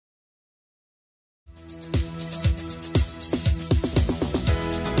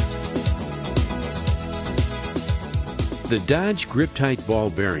The Dodge Grip-Tight ball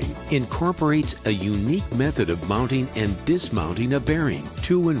bearing incorporates a unique method of mounting and dismounting a bearing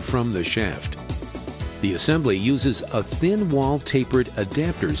to and from the shaft. The assembly uses a thin-wall tapered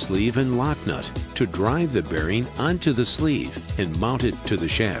adapter sleeve and lock nut to drive the bearing onto the sleeve and mount it to the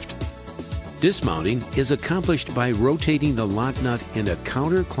shaft. Dismounting is accomplished by rotating the lock nut in a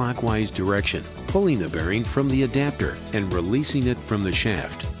counterclockwise direction, pulling the bearing from the adapter and releasing it from the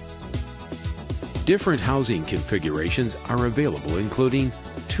shaft. Different housing configurations are available, including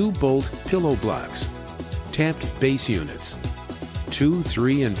 2-bolt pillow blocks, tapped base units, 2,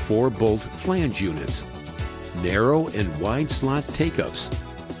 3, and 4-bolt flange units, narrow and wide slot take-ups,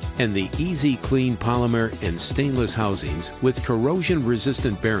 and the Easy Clean polymer and stainless housings with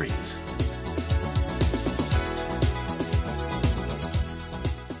corrosion-resistant bearings.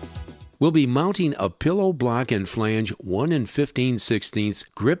 We'll be mounting a pillow block and flange 1 15/16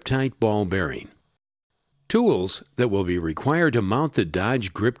 grip-tight ball bearing. Tools that will be required to mount the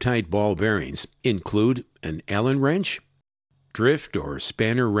Dodge grip-tight ball bearings include an Allen wrench, drift or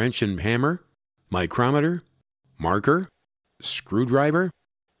spanner wrench and hammer, micrometer, marker, screwdriver,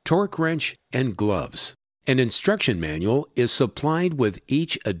 torque wrench, and gloves. An instruction manual is supplied with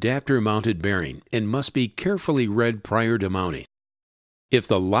each adapter-mounted bearing and must be carefully read prior to mounting. If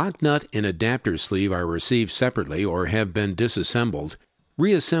the lock nut and adapter sleeve are received separately or have been disassembled,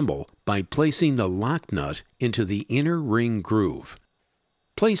 reassemble by placing the lock nut into the inner ring groove.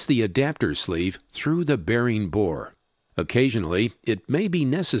 Place the adapter sleeve through the bearing bore. Occasionally, it may be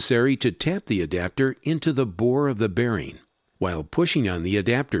necessary to tap the adapter into the bore of the bearing. While pushing on the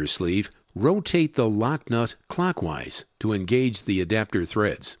adapter sleeve, rotate the lock nut clockwise to engage the adapter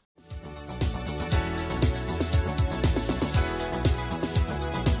threads.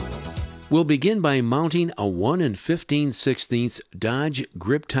 We'll begin by mounting a 1 15/16 Dodge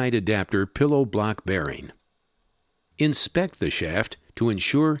Grip-Tight adapter pillow block bearing. Inspect the shaft to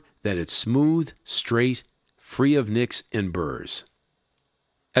ensure that it's smooth, straight, free of nicks and burrs.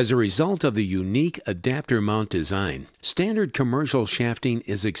 As a result of the unique adapter mount design, standard commercial shafting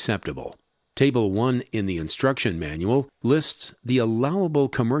is acceptable. Table 1 in the instruction manual lists the allowable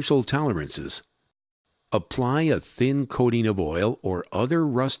commercial tolerances. Apply a thin coating of oil or other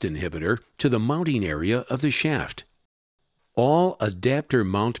rust inhibitor to the mounting area of the shaft. All adapter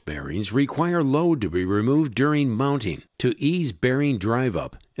mount bearings require load to be removed during mounting to ease bearing drive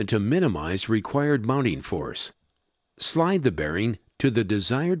up and to minimize required mounting force. Slide the bearing to the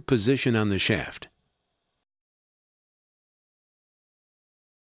desired position on the shaft.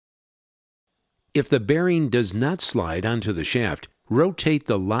 If the bearing does not slide onto the shaft, rotate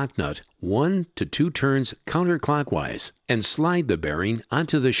the lock nut 1 to 2 turns counterclockwise and slide the bearing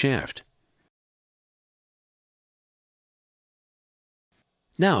onto the shaft.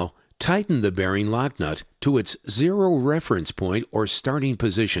 Now, tighten the bearing lock nut to its zero reference point or starting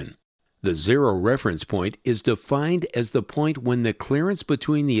position. The zero reference point is defined as the point when the clearance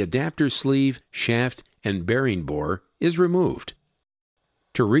between the adapter sleeve, shaft, and bearing bore is removed.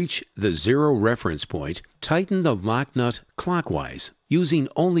 To reach the zero reference point, tighten the lock nut clockwise, using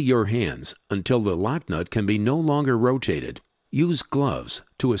only your hands until the lock nut can be no longer rotated. Use gloves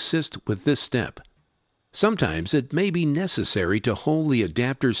to assist with this step. Sometimes it may be necessary to hold the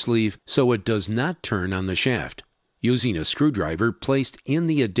adapter sleeve so it does not turn on the shaft. Using a screwdriver placed in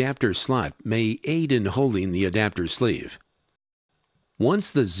the adapter slot may aid in holding the adapter sleeve. Once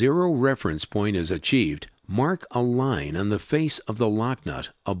the zero reference point is achieved, mark a line on the face of the lock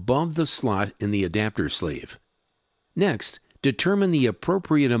nut above the slot in the adapter sleeve. Next, determine the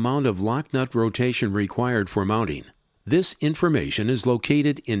appropriate amount of lock nut rotation required for mounting. This information is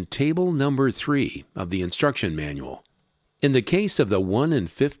located in table number 3 of the instruction manual. In the case of the 1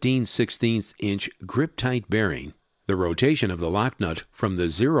 15/16 inch grip-tight bearing, the rotation of the lock nut from the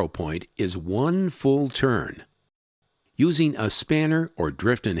zero point is 1 full turn. Using a spanner or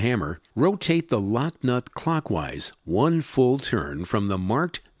drift and hammer, rotate the lock nut clockwise 1 full turn from the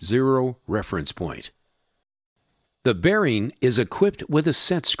marked zero reference point. The bearing is equipped with a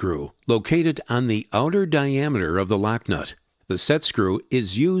set screw located on the outer diameter of the lock nut. The set screw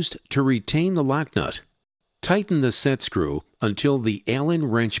is used to retain the lock nut. Tighten the set screw until the Allen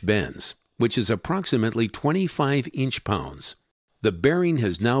wrench bends, which is approximately 25 inch-pounds. The bearing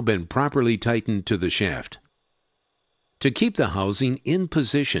has now been properly tightened to the shaft. To keep the housing in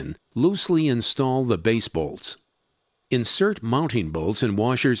position, loosely install the base bolts. Insert mounting bolts and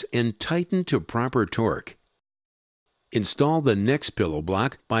washers and tighten to proper torque. Install the next pillow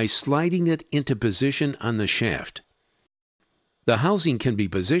block by sliding it into position on the shaft. The housing can be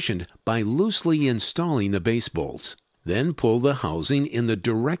positioned by loosely installing the base bolts. Then pull the housing in the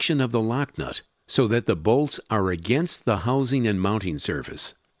direction of the lock nut, so that the bolts are against the housing and mounting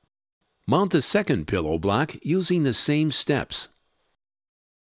surface. Mount the second pillow block using the same steps.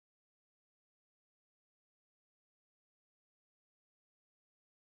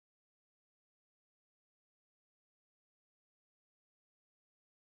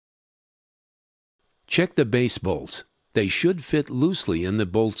 Check the base bolts. They should fit loosely in the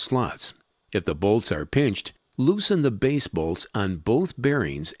bolt slots. If the bolts are pinched, loosen the base bolts on both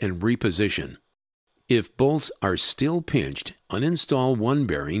bearings and reposition. If bolts are still pinched, uninstall one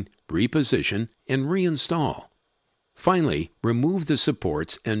bearing, reposition, and reinstall. Finally, remove the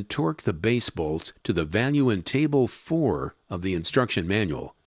supports and torque the base bolts to the value in Table 4 of the instruction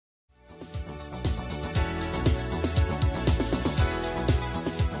manual.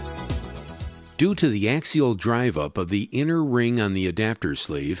 Due to the axial drive-up of the inner ring on the adapter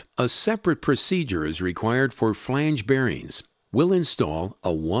sleeve, a separate procedure is required for flange bearings. We'll install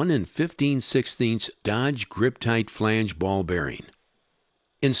a 1 15/16 Dodge Grip-Tight flange ball bearing.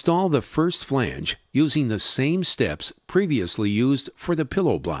 Install the first flange using the same steps previously used for the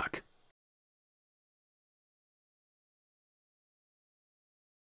pillow block.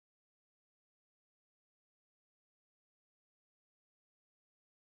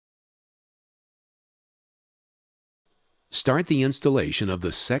 Start the installation of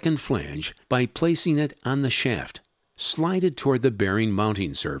the second flange by placing it on the shaft. Slide it toward the bearing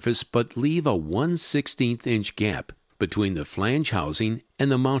mounting surface, but leave a 1/16 inch gap between the flange housing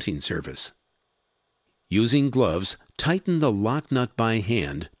and the mounting surface. Using gloves, tighten the lock nut by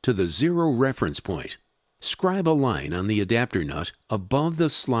hand to the 0 reference point. Scribe a line on the adapter nut above the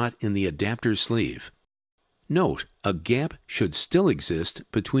slot in the adapter sleeve. Note, a gap should still exist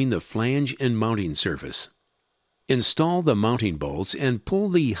between the flange and mounting surface. Install the mounting bolts and pull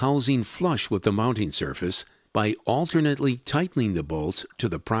the housing flush with the mounting surface by alternately tightening the bolts to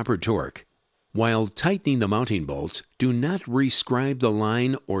the proper torque. While tightening the mounting bolts, do not rescribe the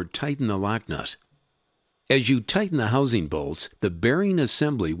line or tighten the lock nut. As you tighten the housing bolts, the bearing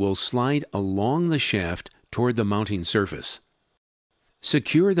assembly will slide along the shaft toward the mounting surface.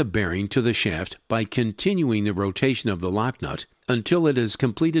 Secure the bearing to the shaft by continuing the rotation of the lock nut until it has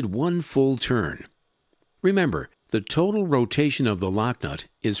completed one full turn. Remember, the total rotation of the lock nut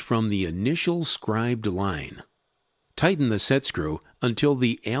is from the initial scribed line. Tighten the set screw until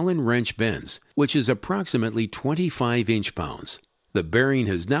the Allen wrench bends, which is approximately 25 inch-pounds. The bearing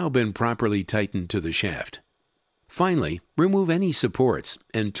has now been properly tightened to the shaft. Finally, remove any supports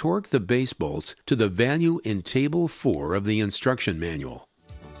and torque the base bolts to the value in Table 4 of the instruction manual.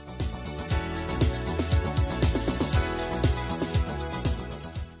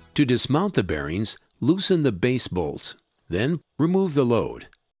 To dismount the bearings, loosen the base bolts, then remove the load.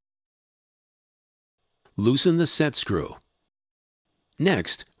 Loosen the set screw.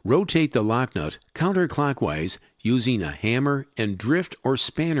 Next, rotate the lock nut counterclockwise using a hammer and drift or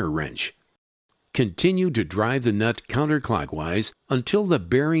spanner wrench. Continue to drive the nut counterclockwise until the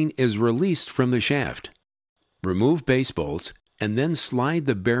bearing is released from the shaft. Remove base bolts and then slide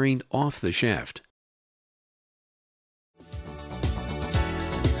the bearing off the shaft.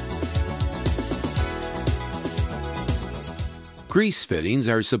 Grease fittings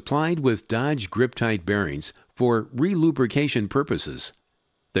are supplied with Dodge Grip-Tight bearings for relubrication purposes.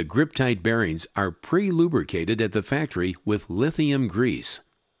 The Grip-Tight bearings are pre-lubricated at the factory with lithium grease.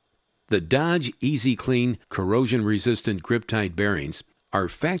 The Dodge Easy Clean corrosion-resistant Grip-Tight bearings are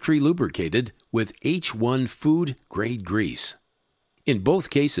factory lubricated with H1 food-grade grease. In both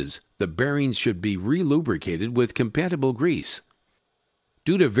cases, the bearings should be relubricated with compatible grease.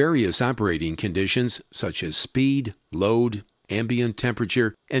 Due to various operating conditions such as speed, load, ambient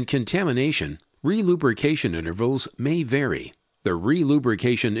temperature, and contamination, relubrication intervals may vary. The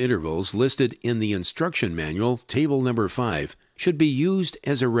relubrication intervals listed in the instruction manual, Table number 5, should be used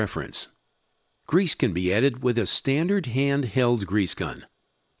as a reference. Grease can be added with a standard hand-held grease gun.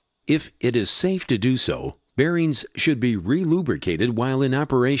 If it is safe to do so, bearings should be relubricated while in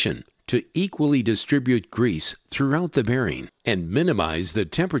operation to equally distribute grease throughout the bearing and minimize the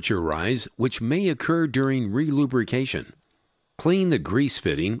temperature rise which may occur during relubrication. Clean the grease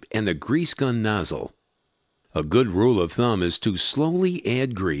fitting and the grease gun nozzle. A good rule of thumb is to slowly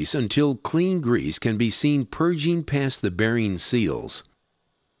add grease until clean grease can be seen purging past the bearing seals.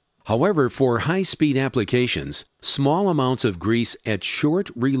 However, for high-speed applications, small amounts of grease at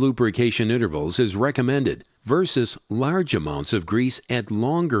short relubrication intervals is recommended versus large amounts of grease at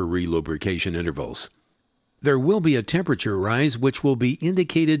longer relubrication intervals. There will be a temperature rise which will be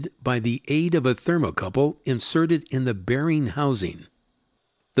indicated by the aid of a thermocouple inserted in the bearing housing.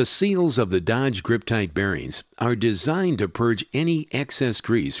 The seals of the Dodge Grip-Tight bearings are designed to purge any excess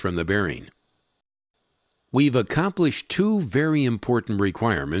grease from the bearing. We've accomplished two very important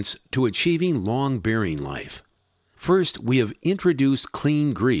requirements to achieving long bearing life. First, we have introduced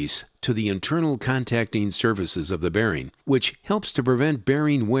clean grease to the internal contacting surfaces of the bearing, which helps to prevent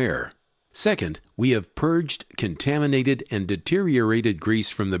bearing wear. Second, we have purged contaminated and deteriorated grease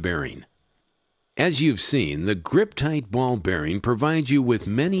from the bearing. As you've seen, the grip-tight ball bearing provides you with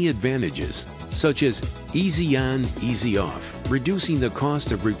many advantages, such as easy on, easy off, reducing the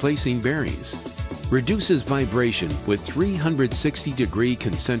cost of replacing bearings. Reduces vibration with 360-degree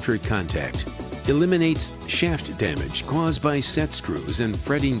concentric contact. Eliminates shaft damage caused by set screws and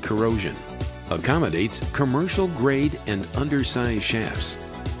fretting corrosion. Accommodates commercial-grade and undersized shafts.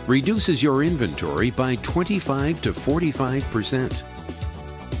 Reduces your inventory by 25 to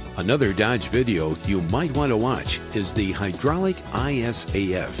 45%. Another Dodge video you might want to watch is the hydraulic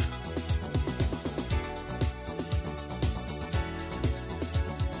ISAF.